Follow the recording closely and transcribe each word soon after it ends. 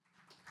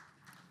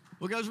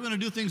Well, guys, we're going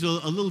to do things a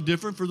little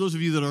different. For those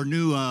of you that are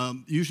new,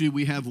 usually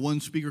we have one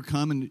speaker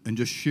come and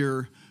just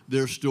share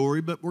their story.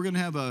 But we're going to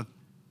have I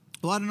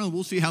don't know,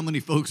 we'll see how many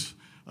folks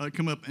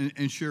come up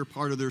and share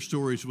part of their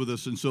stories with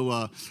us. And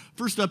so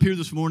first up here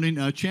this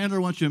morning, Chandler,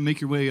 why don't you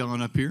make your way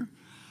on up here?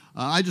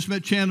 I just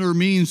met Chandler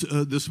Means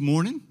this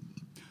morning,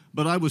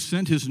 but I was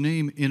sent his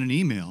name in an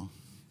email.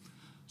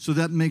 So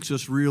that makes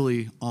us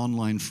really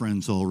online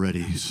friends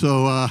already.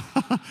 So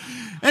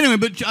anyway,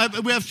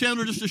 but we have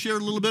Chandler just to share a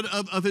little bit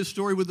of his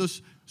story with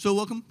us. So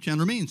welcome,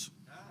 Chandler Means.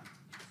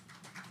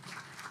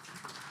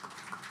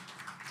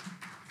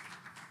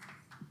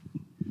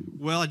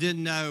 Well, I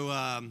didn't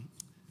know.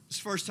 It's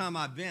the first time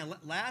I've been.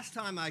 Last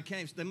time I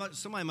came,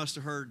 somebody must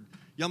have heard,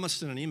 y'all must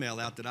have sent an email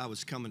out that I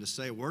was coming to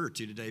say a word or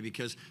two today,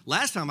 because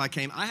last time I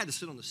came, I had to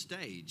sit on the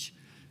stage.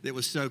 It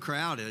was so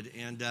crowded,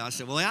 and I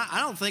said, well,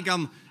 I don't think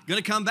I'm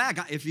going to come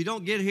back. If you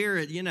don't get here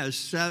at,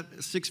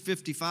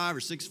 6:55 or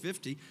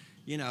 6:50,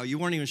 you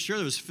weren't even sure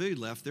there was food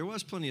left. There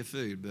was plenty of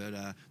food, but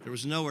there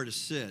was nowhere to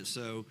sit.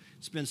 So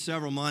it's been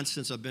several months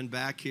since I've been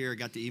back here. I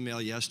got the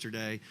email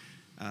yesterday.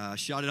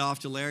 Shot it off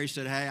to Larry,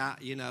 said, hey, I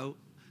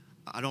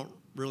don't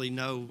really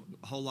know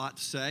a whole lot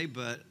to say,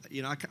 but,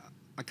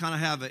 I kind of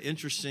have an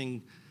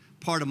interesting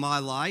part of my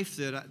life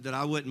that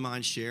I wouldn't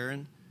mind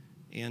sharing,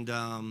 and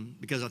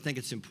because I think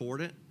it's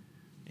important.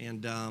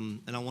 And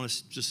I want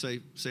to just say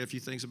a few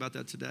things about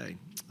that today.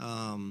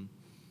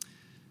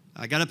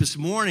 I got up this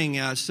morning,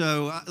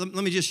 so let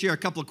me just share a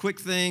couple of quick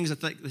things. I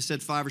think they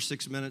said 5 or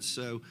 6 minutes,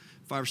 so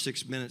 5 or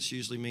 6 minutes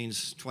usually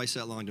means twice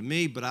that long to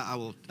me, but I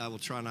will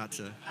try not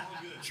to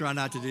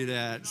do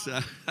that. So,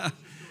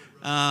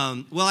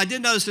 well, I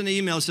did notice in the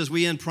email it says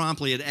we end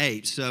promptly at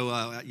 8, so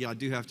I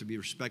do have to be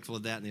respectful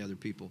of that and the other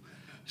people.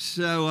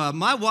 So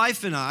my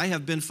wife and I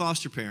have been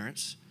foster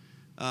parents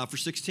for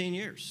 16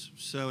 years.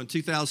 So in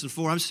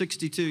 2004, I'm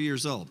 62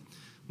 years old.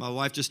 My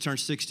wife just turned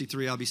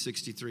 63. I'll be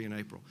 63 in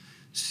April.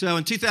 So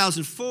in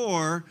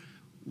 2004,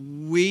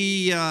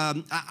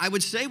 I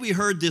would say we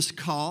heard this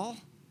call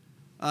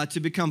to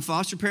become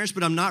foster parents,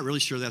 but I'm not really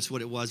sure that's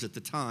what it was at the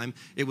time.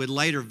 It would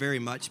later very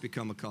much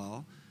become a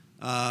call.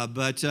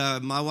 But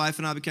my wife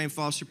and I became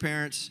foster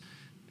parents.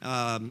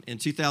 In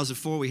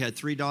 2004, we had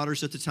 3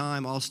 daughters at the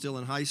time, all still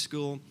in high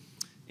school.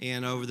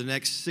 And over the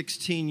next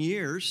 16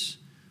 years,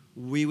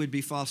 we would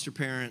be foster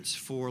parents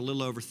for a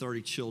little over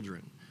 30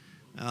 children.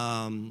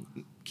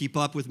 Keep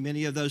up with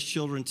many of those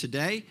children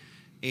today.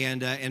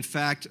 And in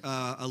fact,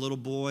 a little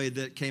boy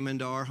that came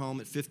into our home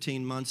at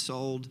 15 months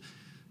old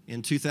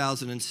in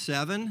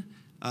 2007,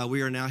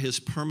 we are now his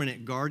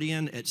permanent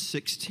guardian at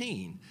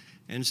 16.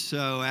 And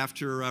so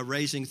after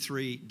raising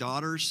 3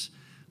 daughters,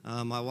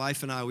 my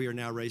wife and I, we are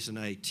now raising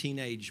a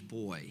teenage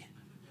boy.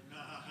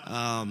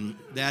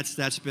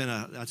 That's been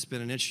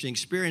an interesting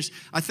experience.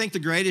 I think the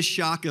greatest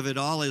shock of it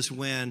all is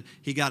when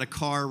he got a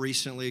car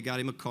recently. Got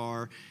him a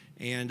car,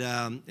 and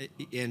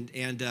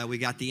we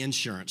got the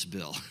insurance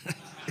bill.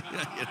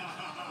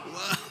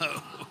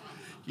 Whoa,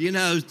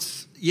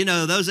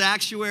 those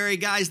actuary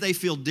guys, they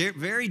feel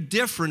very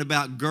different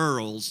about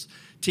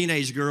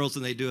teenage girls,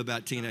 than they do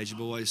about teenage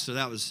boys. So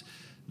that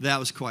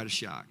was quite a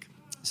shock.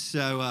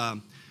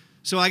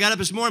 So I got up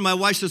this morning. My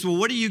wife says, well,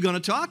 what are you going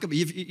to talk about?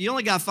 You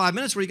only got 5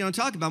 minutes. What are you going to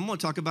talk about? I'm going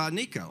to talk about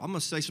Nico. I'm going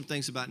to say some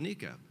things about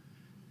Nico.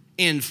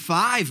 In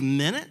 5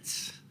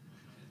 minutes?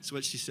 That's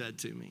what she said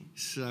to me.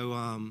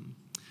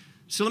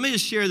 So let me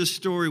just share this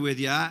story with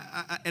you.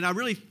 I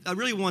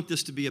really want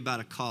this to be about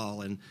a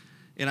call. And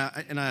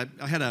I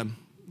had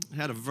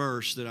a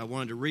verse that I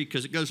wanted to read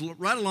because it goes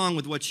right along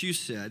with what you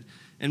said.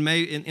 And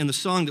in the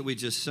song that we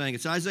just sang,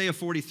 it's Isaiah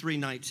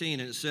 43:19,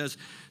 and it says,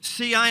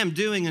 see, I am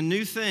doing a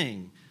new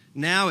thing.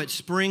 Now it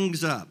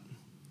springs up.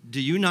 Do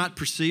you not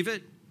perceive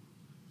it?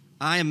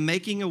 I am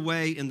making a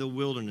way in the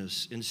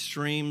wilderness, in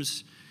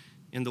streams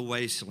in the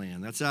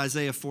wasteland. That's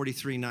Isaiah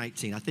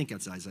 43:19. I think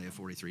that's Isaiah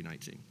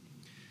 43:19.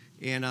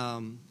 And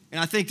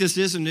I think this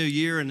is a new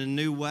year in a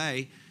new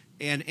way.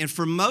 And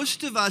for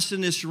most of us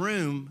in this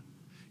room,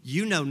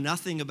 you know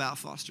nothing about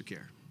foster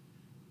care.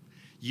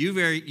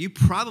 You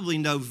probably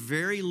know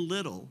very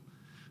little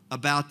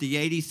about the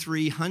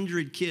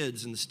 8,300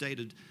 kids in the state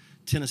of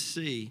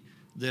Tennessee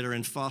that are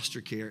in foster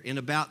care, and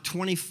about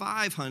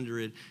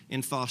 2,500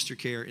 in foster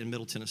care in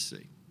Middle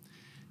Tennessee.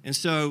 And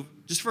so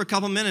just for a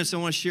couple minutes, I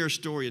want to share a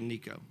story of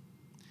Nico.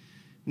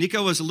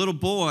 Nico was a little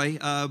boy.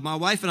 My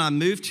wife and I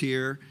moved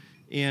here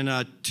in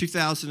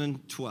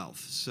 2012.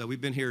 So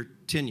we've been here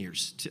 10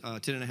 years,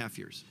 10 and a half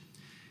years.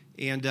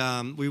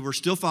 And we were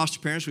still foster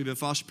parents. We've been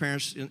foster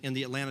parents in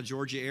the Atlanta,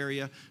 Georgia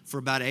area for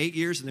about 8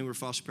 years, and then we were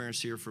foster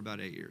parents here for about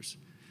 8 years.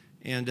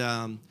 And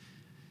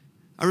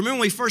I remember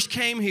when we first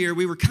came here,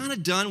 we were kind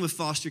of done with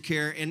foster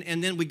care,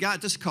 and then we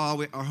got this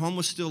call. Our home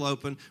was still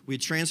open. We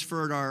had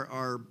transferred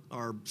our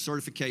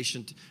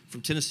certification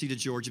from Tennessee to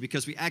Georgia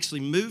because we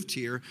actually moved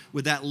here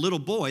with that little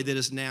boy that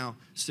is now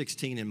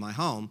 16 in my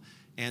home,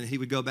 and he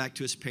would go back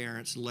to his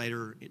parents.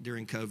 Later,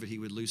 during COVID, he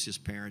would lose his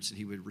parents, and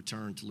he would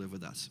return to live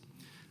with us.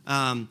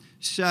 I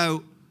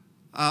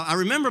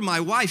remember my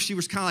wife, she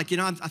was kind of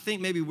like, I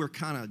think maybe we're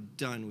kind of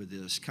done with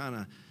this, kind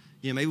of,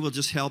 maybe we'll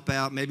just help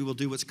out. Maybe we'll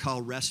do what's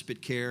called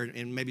respite care.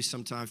 And maybe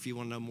sometime if you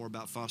want to know more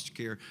about foster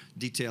care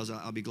details,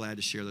 I'll be glad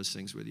to share those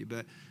things with you.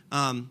 But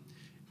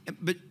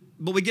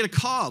we get a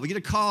call. We get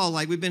a call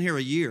like we've been here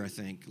a year, I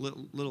think,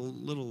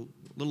 little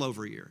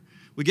over a year.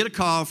 We get a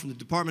call from the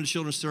Department of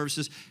Children's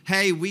Services.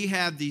 Hey, we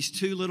have these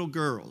 2 little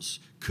girls.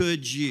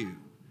 Could you?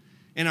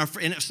 And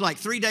it's like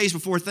 3 days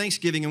before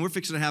Thanksgiving, and we're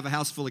fixing to have a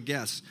house full of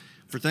guests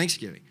for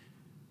Thanksgiving.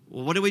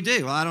 Well, what do we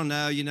do? Well, I don't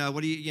know.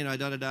 What do you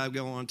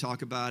go on,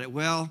 talk about it.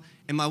 Well,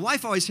 and my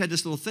wife always had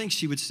this little thing.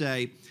 She would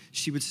say,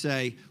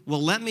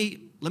 well, let me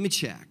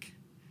check.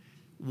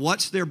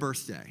 What's their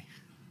birthday?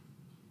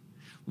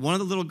 One of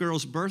the little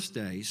girls'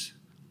 birthdays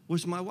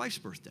was my wife's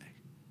birthday.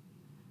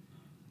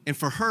 And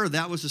for her,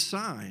 that was a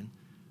sign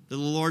that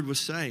the Lord was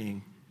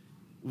saying,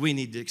 we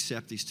need to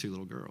accept these 2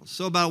 little girls.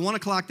 So about 1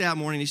 o'clock that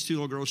morning, these 2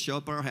 little girls show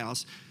up at our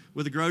house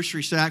with a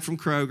grocery sack from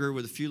Kroger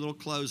with a few little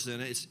clothes in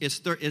it.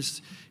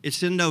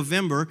 It's in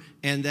November,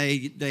 and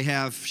they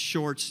have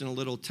shorts and a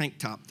little tank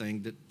top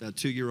thing that a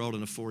 2-year-old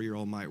and a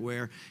 4-year-old might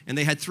wear. And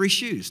they had 3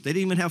 shoes. They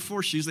didn't even have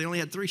 4 shoes. They only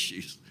had 3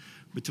 shoes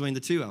between the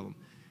 2 of them.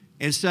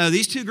 And so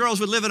these 2 girls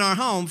would live in our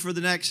home for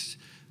the next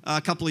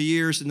couple of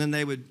years, and then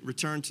they would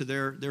return to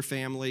their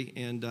family,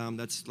 and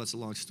that's a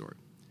long story.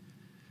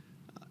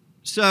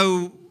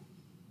 So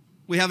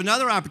we have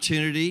another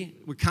opportunity.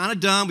 We're kind of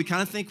done. We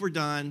kind of think we're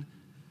done.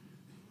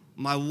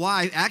 My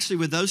wife, actually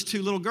with those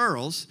 2 little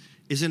girls,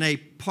 is in a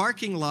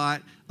parking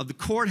lot of the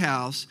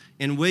courthouse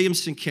in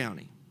Williamson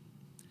County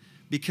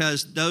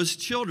because those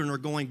children are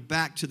going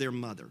back to their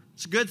mother.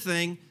 It's a good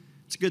thing.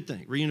 It's a good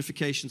thing.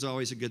 Reunification is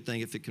always a good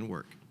thing if it can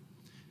work.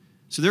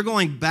 So they're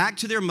going back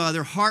to their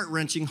mother,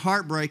 heart-wrenching,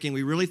 heartbreaking.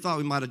 We really thought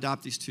we might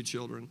adopt these 2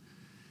 children.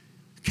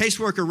 The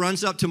caseworker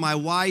runs up to my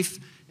wife,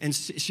 and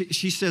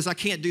she says, I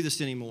can't do this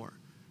anymore.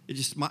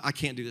 I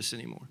can't do this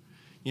anymore.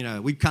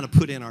 We've kind of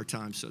put in our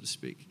time, so to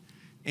speak.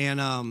 And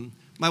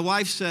my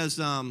wife says,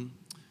 the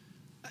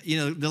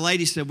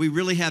lady said, we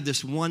really have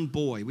this one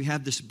boy. We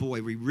have this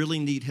boy. We really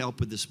need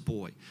help with this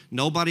boy.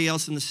 Nobody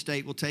else in the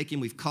state will take him.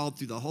 We've called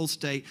through the whole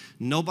state.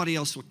 Nobody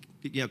else will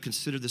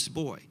consider this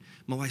boy.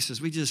 My wife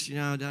says,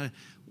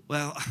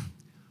 well,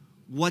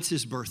 what's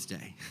his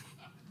birthday?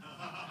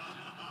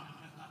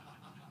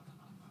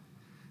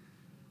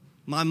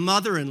 My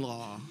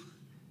mother-in-law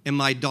and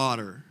my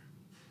daughter,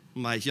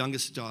 my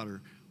youngest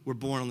daughter, were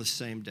born on the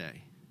same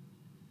day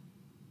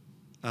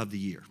of the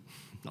year.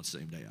 Not the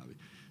same day, obviously.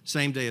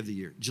 Same day of the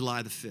year,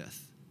 July the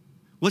 5th.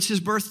 What's his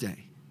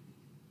birthday?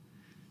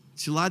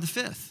 July the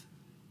 5th.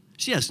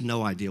 She has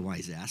no idea why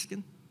she's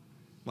asking.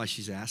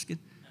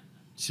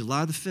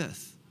 July the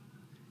 5th.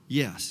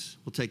 Yes,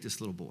 we'll take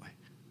this little boy.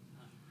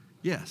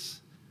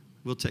 Yes,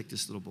 we'll take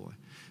this little boy.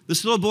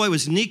 This little boy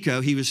was Nico.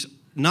 He was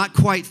not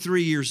quite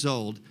 3 years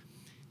old,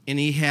 and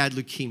he had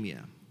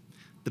leukemia,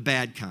 the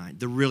bad kind,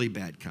 the really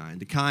bad kind,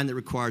 the kind that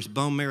requires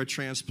bone marrow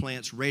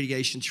transplants,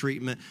 radiation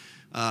treatment,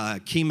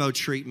 chemo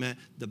treatment,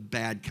 the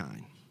bad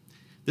kind.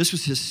 This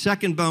was his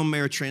 2nd bone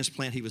marrow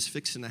transplant he was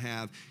fixing to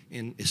have,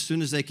 and as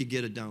soon as they could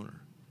get a donor.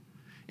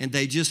 And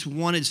they just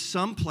wanted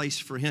some place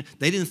for him.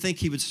 They didn't think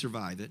he would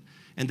survive it,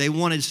 and they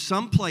wanted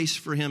some place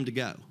for him to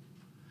go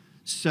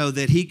so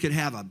that he could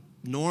have a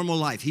normal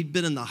life. He'd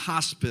been in the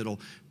hospital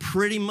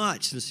pretty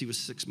much since he was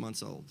 6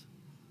 months old.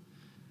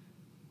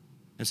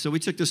 And so we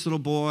took this little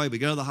boy. We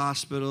go to the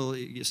hospital,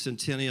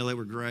 Centennial. They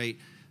were great.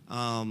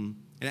 And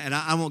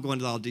I won't go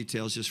into all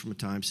details just from a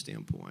time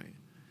standpoint.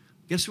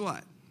 Guess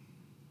what?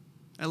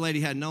 That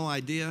lady had no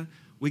idea.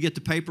 We get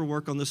the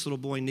paperwork on this little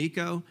boy,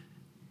 Nico.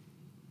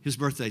 His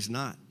birthday's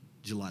not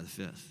July the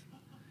 5th.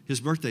 His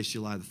birthday's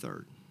July the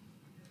 3rd.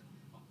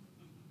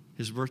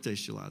 His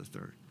birthday's July the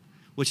 3rd.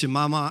 Which in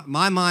my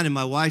mind and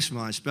my wife's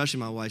mind,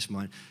 especially my wife's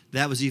mind,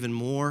 that was even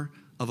more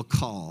of a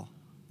call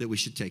that we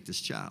should take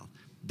this child.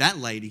 That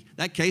lady,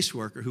 that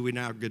caseworker, who we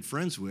now are good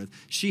friends with,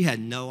 she had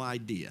no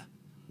idea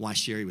why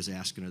Sherry was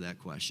asking her that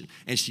question.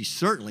 And she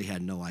certainly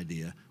had no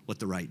idea what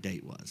the right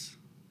date was.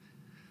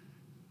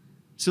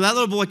 So that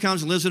little boy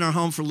comes and lives in our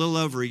home for a little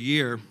over a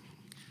year.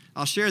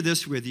 I'll share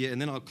this with you,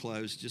 and then I'll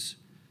close just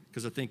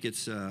because I think I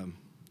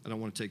don't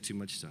want to take too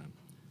much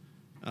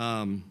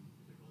time.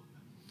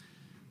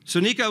 So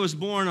Nico was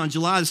born on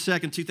July the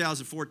 2nd,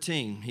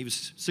 2014. He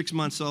was 6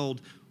 months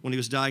old when he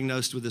was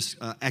diagnosed with this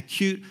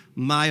acute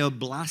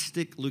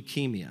myeloblastic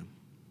leukemia.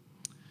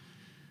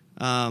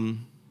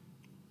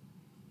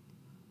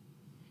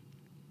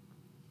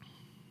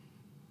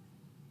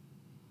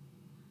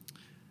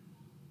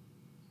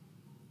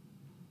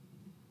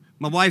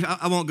 My wife,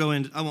 I won't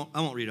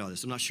read all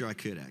this. I'm not sure I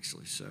could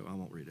actually, so I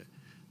won't read it.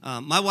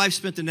 My wife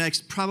spent the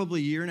next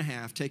probably year and a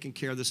half taking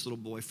care of this little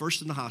boy,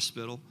 first in the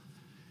hospital,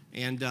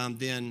 and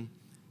then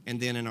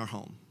in our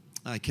home.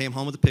 I came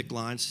home with a PICC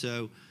line,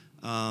 so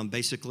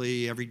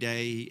basically every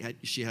day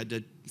she had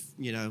to,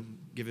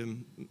 give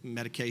him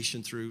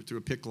medication through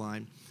a PICC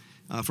line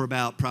for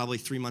about probably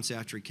 3 months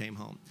after he came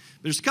home.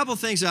 But there's a couple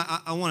of things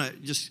I want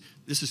to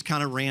this is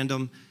kind of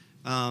random.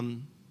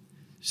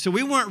 So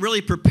we weren't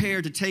really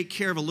prepared to take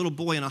care of a little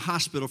boy in a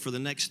hospital for the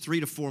next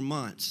 3 to 4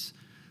 months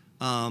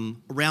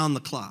around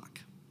the clock.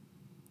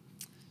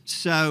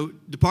 So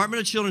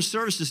Department of Children's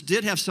Services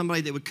did have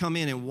somebody that would come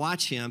in and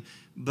watch him,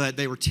 but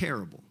they were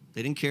terrible.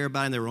 They didn't care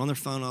about him. They were on their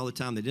phone all the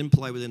time. They didn't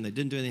play with him. They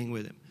didn't do anything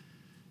with him.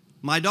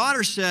 My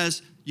daughter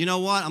says, you know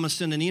what? I'm going to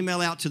send an email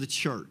out to the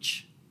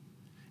church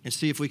and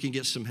see if we can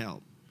get some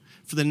help.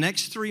 For the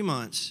next 3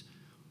 months,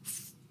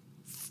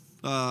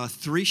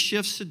 3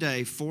 shifts a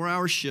day,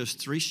 4-hour shifts,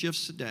 3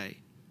 shifts a day,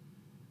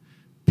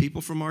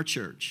 people from our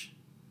church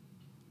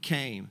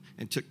came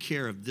and took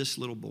care of this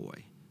little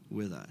boy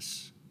with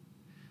us.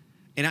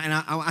 And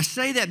I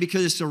say that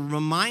because it's a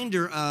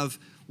reminder of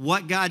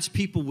what God's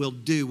people will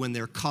do when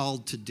they're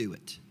called to do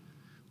it.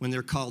 When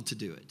they're called to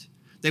do it.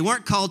 They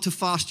weren't called to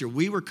foster.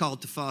 We were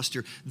called to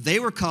foster. They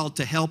were called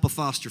to help a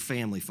foster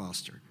family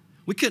foster.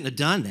 We couldn't have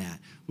done that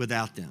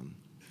without them.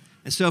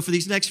 And so for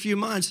these next few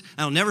months,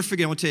 I'll never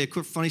forget, I want to tell you a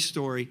quick funny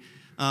story.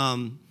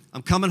 I'm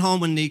coming home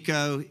with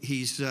Nico.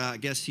 I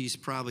guess he's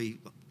probably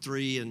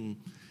 3, and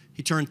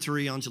he turned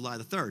 3 on July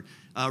the 3rd.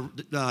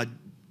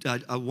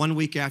 1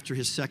 week after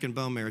his second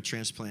bone marrow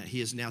transplant.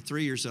 He is now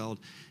 3 years old,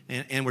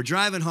 and we're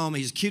driving home.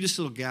 He's the cutest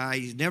little guy.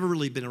 He's never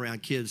really been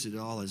around kids at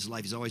all in his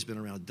life. He's always been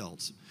around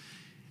adults.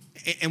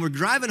 And we're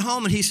driving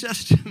home, and he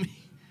says to me,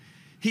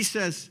 he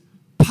says,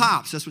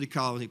 Pops, that's what he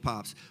calls me,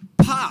 Pops.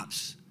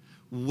 Pops,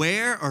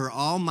 where are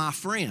all my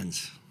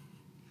friends?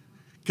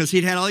 Because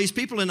he'd had all these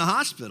people in the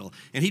hospital,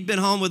 and he'd been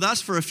home with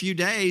us for a few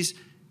days,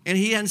 and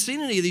he hadn't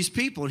seen any of these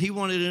people, and he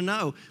wanted to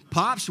know,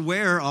 Pops,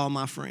 where are all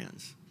my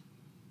friends?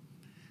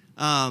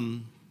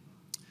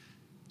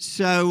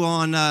 So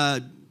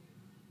on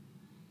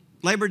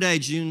Labor Day,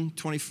 June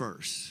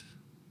 21st,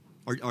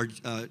 or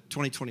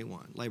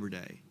 2021, Labor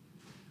Day,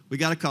 we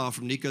got a call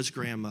from Nico's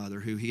grandmother,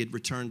 who he had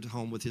returned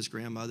home with his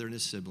grandmother and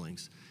his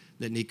siblings,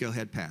 that Nico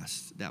had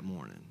passed that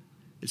morning.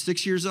 At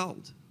 6 years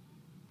old.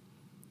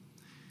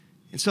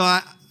 And so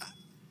I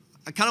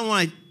kind of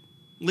want to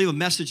leave a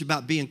message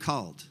about being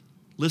called.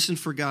 Listen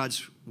for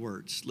God's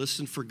words.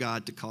 Listen for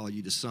God to call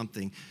you to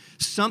something.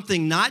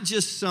 Something, not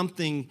just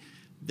something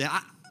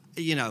that,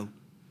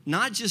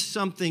 not just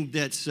something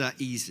that's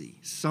easy,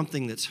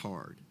 something that's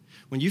hard.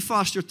 When you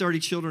foster 30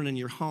 children in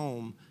your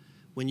home,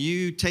 when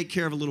you take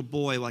care of a little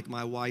boy like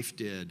my wife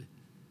did,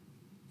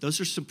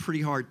 those are some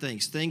pretty hard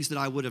things that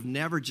I would have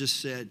never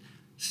just said,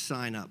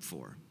 sign up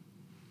for.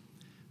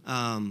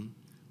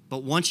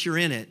 But once you're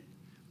in it,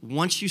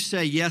 once you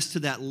say yes to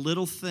that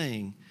little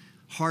thing,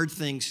 hard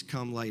things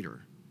come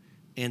later.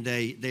 And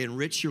they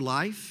enrich your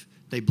life.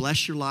 They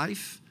bless your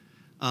life.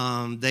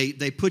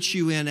 They put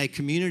you in a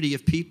community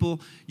of people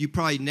you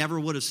probably never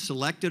would have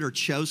selected or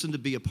chosen to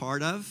be a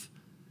part of.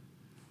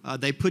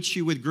 They put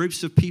you with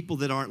groups of people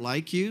that aren't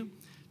like you.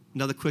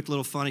 Another quick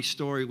little funny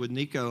story with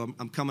Nico.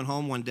 I'm coming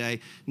home one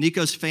day.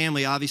 Nico's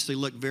family obviously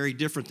looked very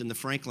different than the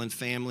Franklin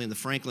family and the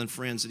Franklin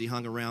friends that he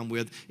hung around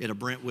with at a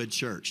Brentwood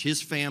church.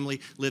 His family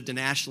lived in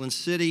Ashland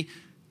City.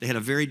 They had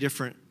a very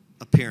different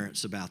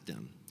appearance about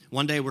them.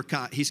 One day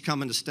he's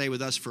coming to stay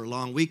with us for a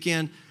long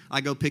weekend.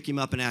 I go pick him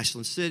up in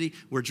Ashland City.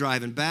 We're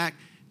driving back,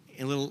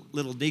 and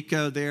little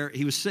Nico there,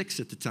 he was 6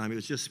 at the time. It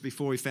was just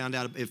before we found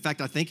out. In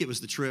fact, I think it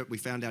was the trip we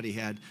found out he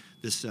had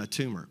this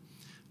tumor.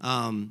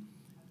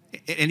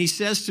 And he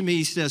says to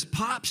me,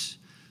 Pops,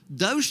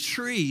 those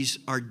trees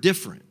are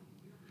different.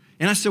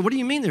 And I said, what do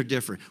you mean they're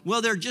different?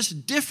 Well, they're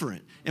just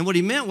different. And what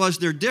he meant was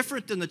they're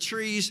different than the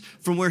trees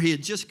from where he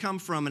had just come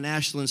from in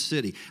Ashland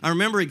City. I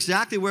remember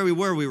exactly where we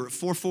were. We were at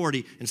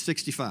 440 and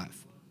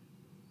 65.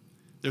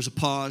 There's a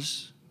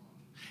pause.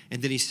 And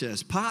then he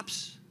says,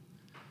 Pops,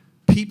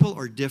 people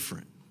are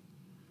different.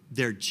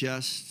 They're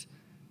just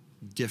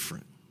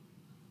different.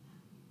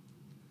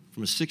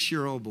 From a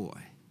 6-year-old boy,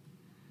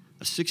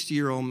 a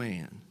 60-year-old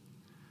man,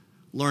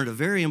 learned a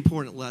very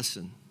important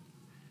lesson,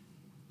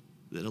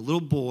 that a little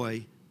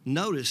boy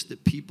noticed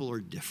that people are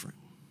different.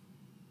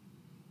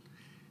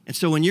 And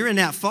so when you're in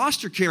that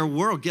foster care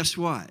world, guess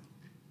what?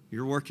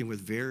 You're working with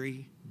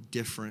very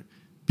different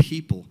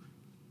people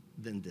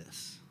than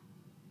this,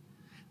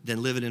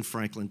 than living in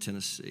Franklin,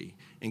 Tennessee,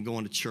 and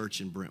going to church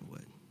in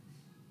Brentwood.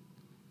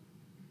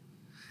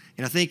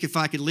 And I think if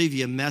I could leave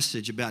you a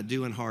message about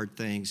doing hard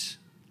things,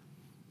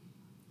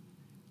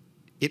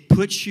 it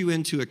puts you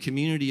into a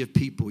community of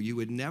people you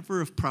would never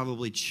have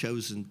probably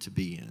chosen to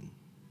be in.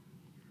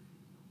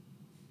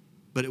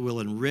 But it will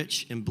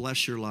enrich and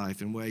bless your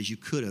life in ways you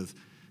could have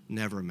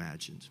never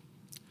imagined.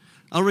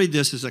 I'll read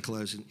this as I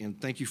close, and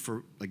thank you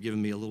for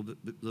giving me a little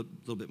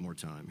bit more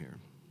time here.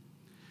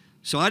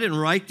 So I didn't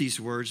write these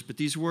words, but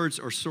these words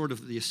are sort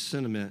of the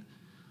sentiment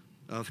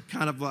of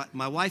kind of what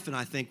my wife and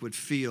I think would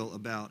feel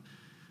about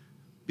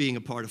being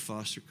a part of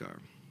foster care.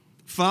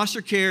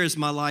 Foster care is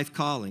my life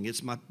calling.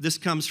 This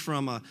comes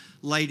from a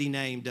lady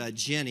named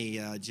Jenny.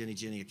 I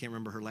can't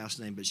remember her last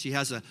name, but she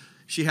has a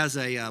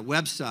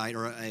website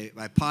or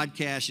a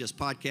podcast. She has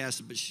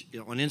podcasts,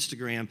 but on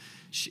Instagram,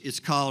 it's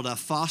called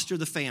Foster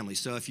the Family.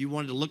 So if you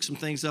wanted to look some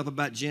things up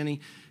about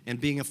Jenny and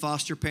being a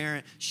foster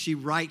parent, she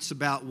writes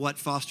about what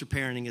foster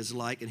parenting is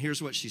like. And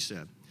here's what she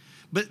said.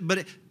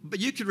 But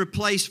you could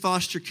replace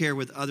foster care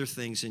with other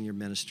things in your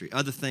ministry,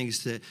 other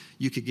things that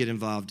you could get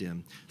involved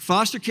in.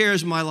 Foster care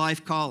is my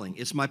life calling.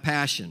 It's my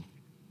passion.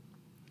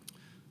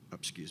 Oh,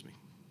 excuse me.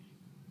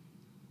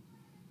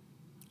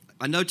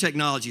 I know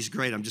technology is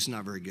great. I'm just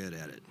not very good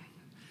at it.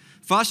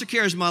 Foster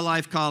care is my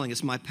life calling.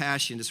 It's my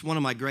passion. It's one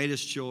of my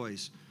greatest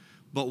joys.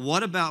 But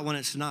what about when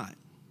it's not?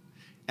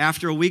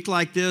 After a week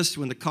like this,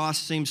 when the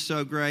cost seems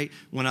so great,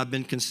 when I've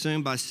been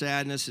consumed by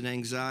sadness and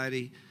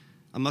anxiety,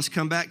 I must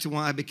come back to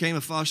why I became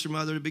a foster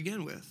mother to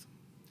begin with.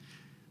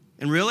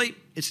 And really,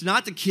 it's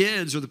not the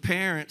kids or the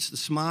parents, the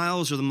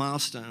smiles or the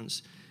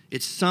milestones.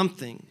 It's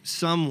something,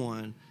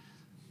 someone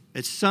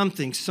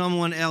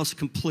else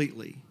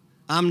completely.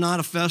 I'm not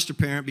a foster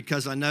parent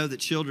because I know that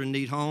children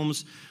need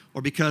homes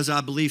or because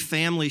I believe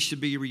families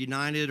should be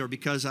reunited or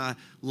because I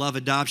love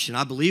adoption.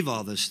 I believe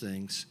all those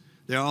things.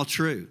 They're all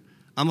true.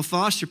 I'm a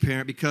foster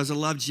parent because I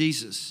love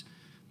Jesus,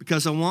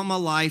 because I want my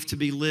life to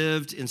be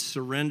lived in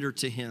surrender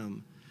to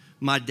Him,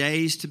 my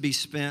days to be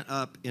spent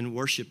up in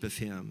worship of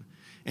Him.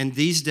 And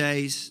these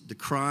days, the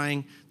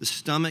crying, the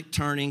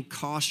stomach-turning,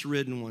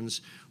 cost-ridden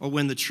ones, are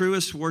when the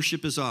truest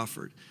worship is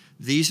offered.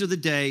 These are the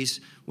days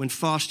when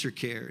foster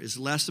care is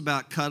less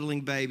about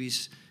cuddling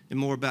babies and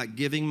more about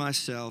giving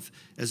myself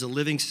as a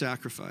living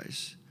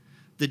sacrifice.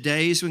 The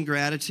days when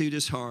gratitude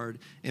is hard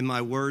and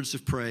my words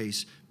of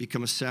praise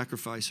become a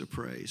sacrifice of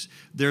praise.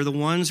 They're the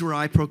ones where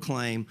I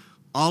proclaim,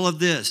 all of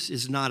this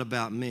is not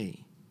about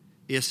me.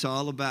 It's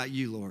all about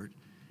you, Lord.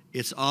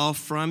 It's all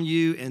from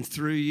you and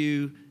through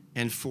you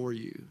and for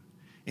you.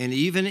 And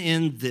even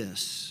in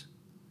this,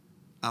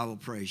 I will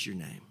praise your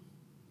name.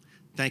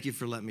 Thank you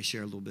for letting me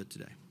share a little bit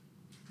today.